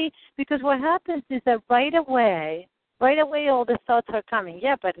stay, because what happens is that right away all the thoughts are coming.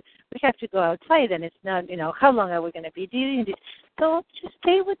 Yeah, but we have to go outside, and it's not, how long are we going to be doing this? So just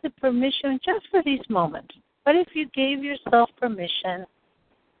stay with the permission just for this moment. But if you gave yourself permission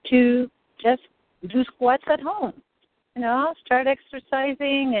to just do squats at home, start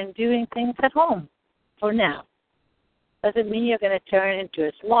exercising and doing things at home for now. Doesn't mean you're going to turn into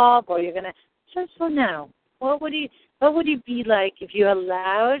a slob or you're going to, just for now. What would you be like if you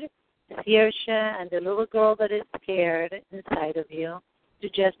allowed Saoirse and the little girl that is scared inside of you to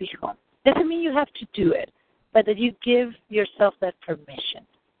just be home? Doesn't mean you have to do it, but that you give yourself that permission.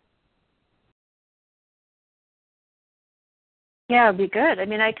 Yeah, it'd be good. I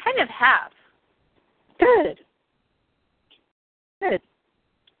mean, I kind of have. Good. Good.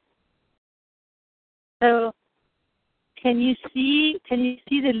 So can you see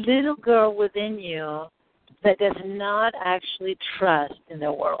the little girl within you that does not actually trust in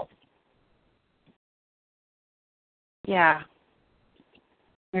the world? Yeah.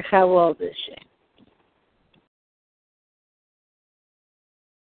 And how old is she?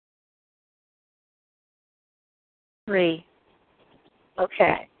 Three.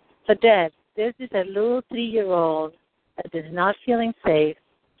 Okay. So, Deb, this is a little 3-year-old that is not feeling safe,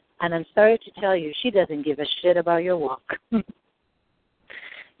 and I'm sorry to tell you, she doesn't give a shit about your walk.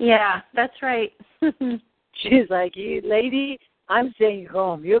 Yeah, that's right. She's like, you lady, I'm staying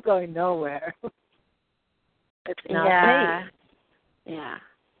home. You're going nowhere. It's not safe. Yeah.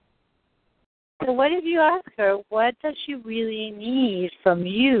 So what if you ask her, what does she really need from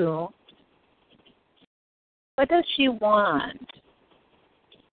you? What does she want?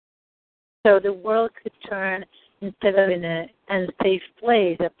 So the world could turn, instead of in a unsafe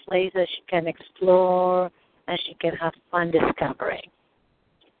place, a place that she can explore and she can have fun discovering.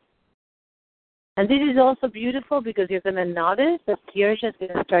 And this is also beautiful because you're going to notice that Kirja's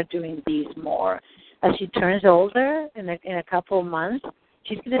going to start doing these more. As she turns older, in a couple of months,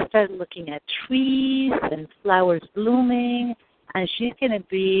 she's going to start looking at trees and flowers blooming, and she's going to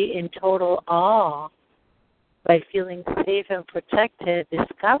be in total awe by feeling safe and protected,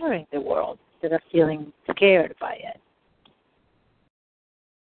 discovering the world instead of feeling scared by it.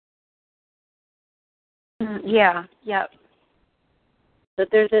 Yeah, yep. But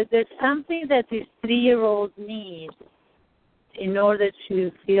there's something that this 3-year-old needs in order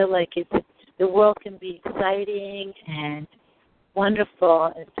to feel like the world can be exciting and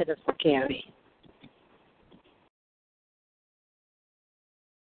wonderful instead of scary.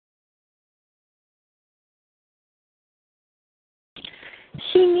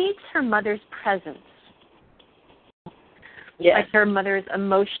 She needs her mother's presence. Yes. Like her mother's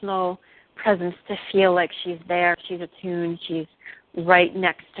emotional presence to feel like she's there, she's attuned, she's right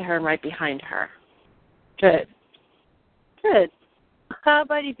next to her and right behind her. Good. Good. How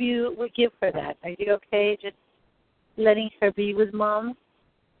about if you would give her that? Are you okay just letting her be with Mom?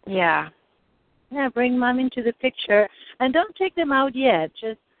 Yeah. Yeah, bring Mom into the picture. And don't take them out yet.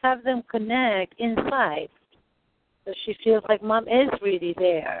 Just have them connect inside. So she feels like Mom is really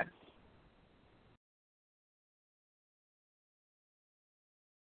there.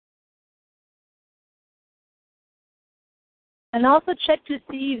 And also check to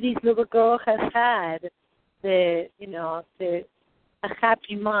see if this little girl has had a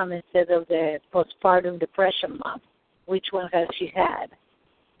happy mom instead of the postpartum depression mom. Which one has she had?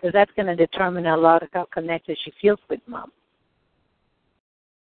 Because that's going to determine a lot of how connected she feels with Mom.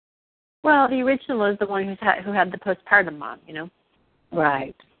 Well, the original is the one who had the postpartum mom,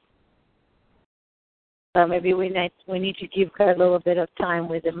 Right. So maybe we need to give her a little bit of time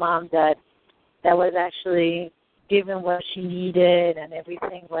with the mom that was actually given what she needed and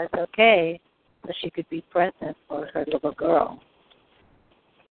everything was okay, so she could be present for her little girl.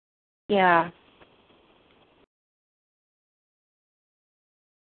 Yeah.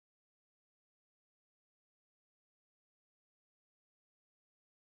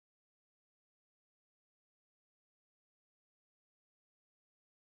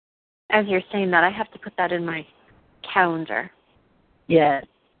 As you're saying that, I have to put that in my calendar. Yes.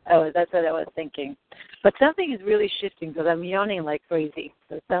 Oh, that's what I was thinking. But something is really shifting because I'm yawning like crazy.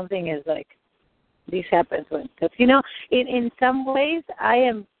 So something is like, this happens when, because, in some ways, I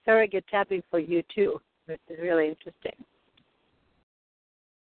am surrogate tapping for you too, which is really interesting.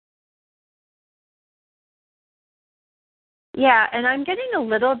 Yeah, and I'm getting a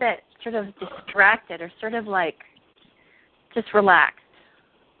little bit sort of distracted or sort of like just relaxed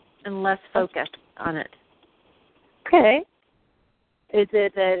and less focused on it. Okay. Is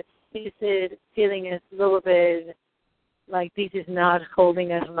it feeling a little bit like this is not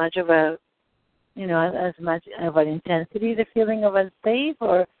holding as much of a, as much of an intensity, the feeling of unsafe,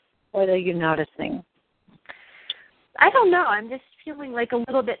 or what are you noticing? I don't know. I'm just feeling like a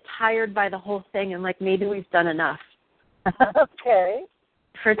little bit tired by the whole thing and like maybe we've done enough. Okay.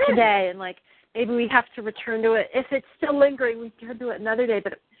 For today, and like maybe we have to return to it. If it's still lingering, we can do it another day,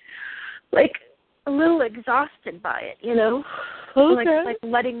 but like a little exhausted by it, Okay. Like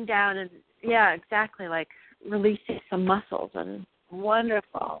letting down and yeah, exactly, like releasing some muscles and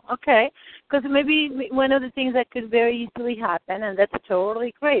wonderful. Okay, because maybe one of the things that could very easily happen, and that's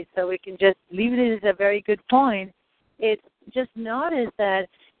totally great, so we can just leave it as a very good point, it's just notice that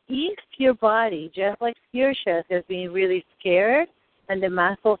if your body, just like Kirja's, has been really scared and the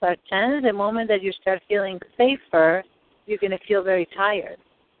muscles are tense, the moment that you start feeling safer, you're going to feel very tired.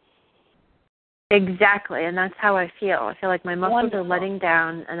 Exactly, and that's how I feel. I feel like my muscles Wonderful. are letting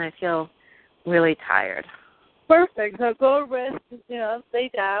down, and I feel really tired. Perfect. So go rest,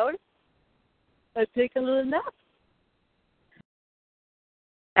 lay down, and take a little nap.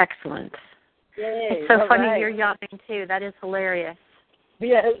 Excellent. Yay. It's so All funny right. you're yawning, too. That is hilarious.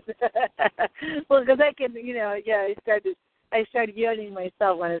 Yes. Well, because I can, I started yawning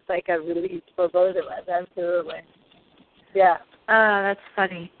myself when it's like a release for both of us. Absolutely. Yeah. That's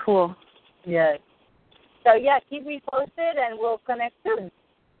funny. Cool. Yes. So, yeah, keep me posted, and we'll connect soon.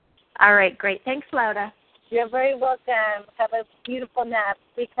 All right, great. Thanks, Laura. You're very welcome. Have a beautiful nap.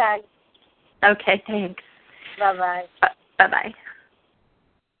 Big hug. Okay, thanks. Bye-bye. Bye-bye.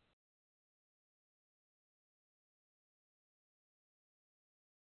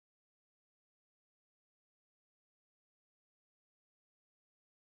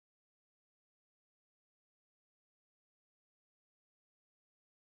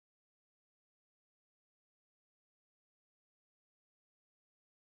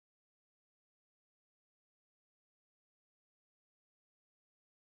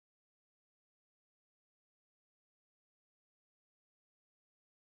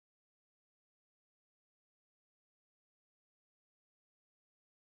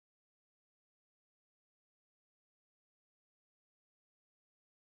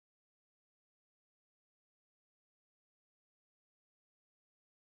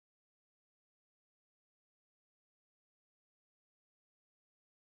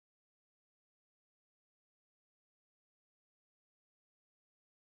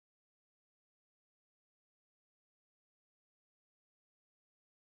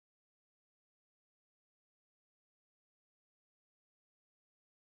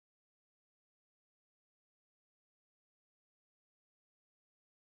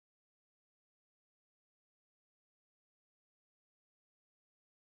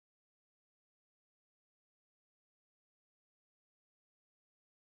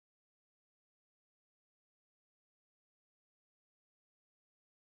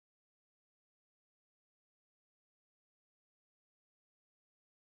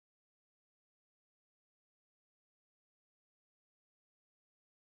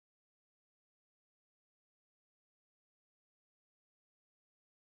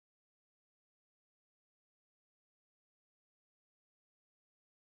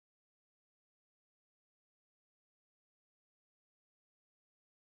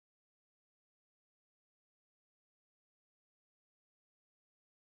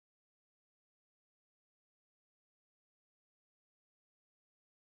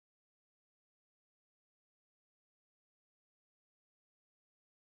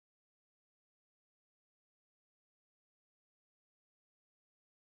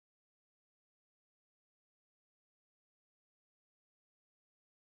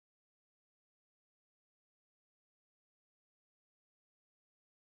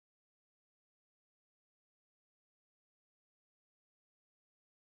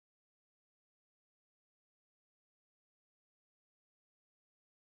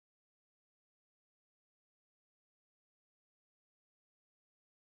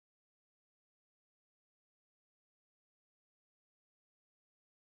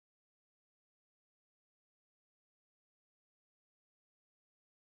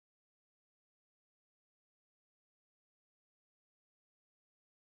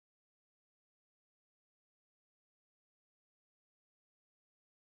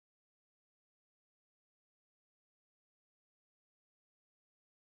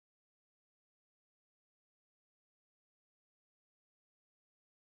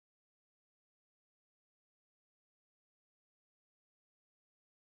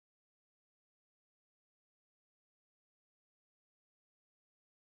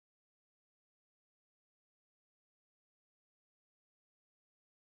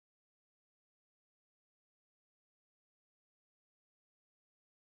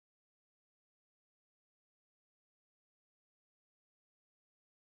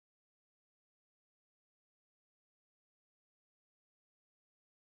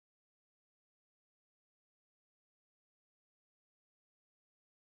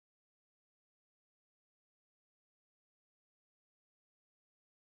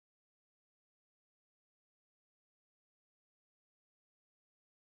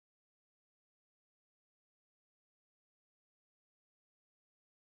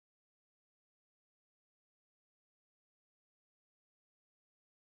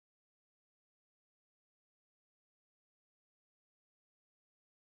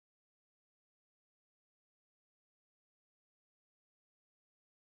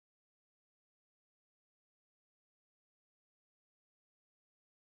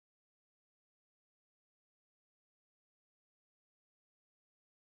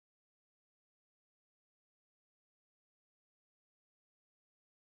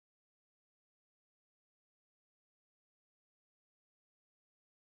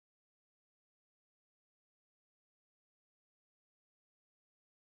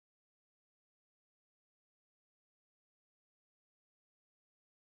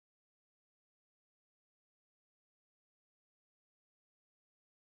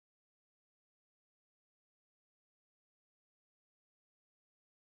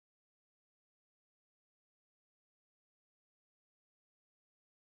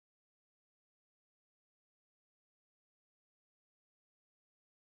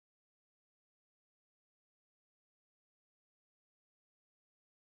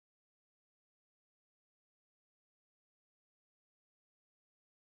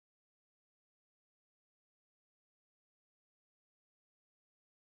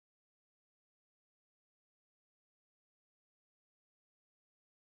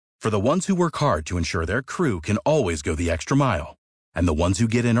 For the ones who work hard to ensure their crew can always go the extra mile, and the ones who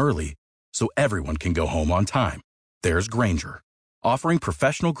get in early so everyone can go home on time, there's Grainger, offering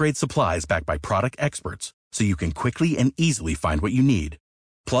professional-grade supplies backed by product experts so you can quickly and easily find what you need.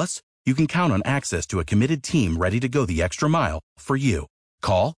 Plus, you can count on access to a committed team ready to go the extra mile for you.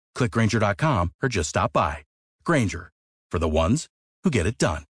 Call, click Grainger.com, or just stop by. Grainger, for the ones who get it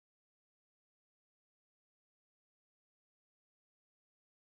done.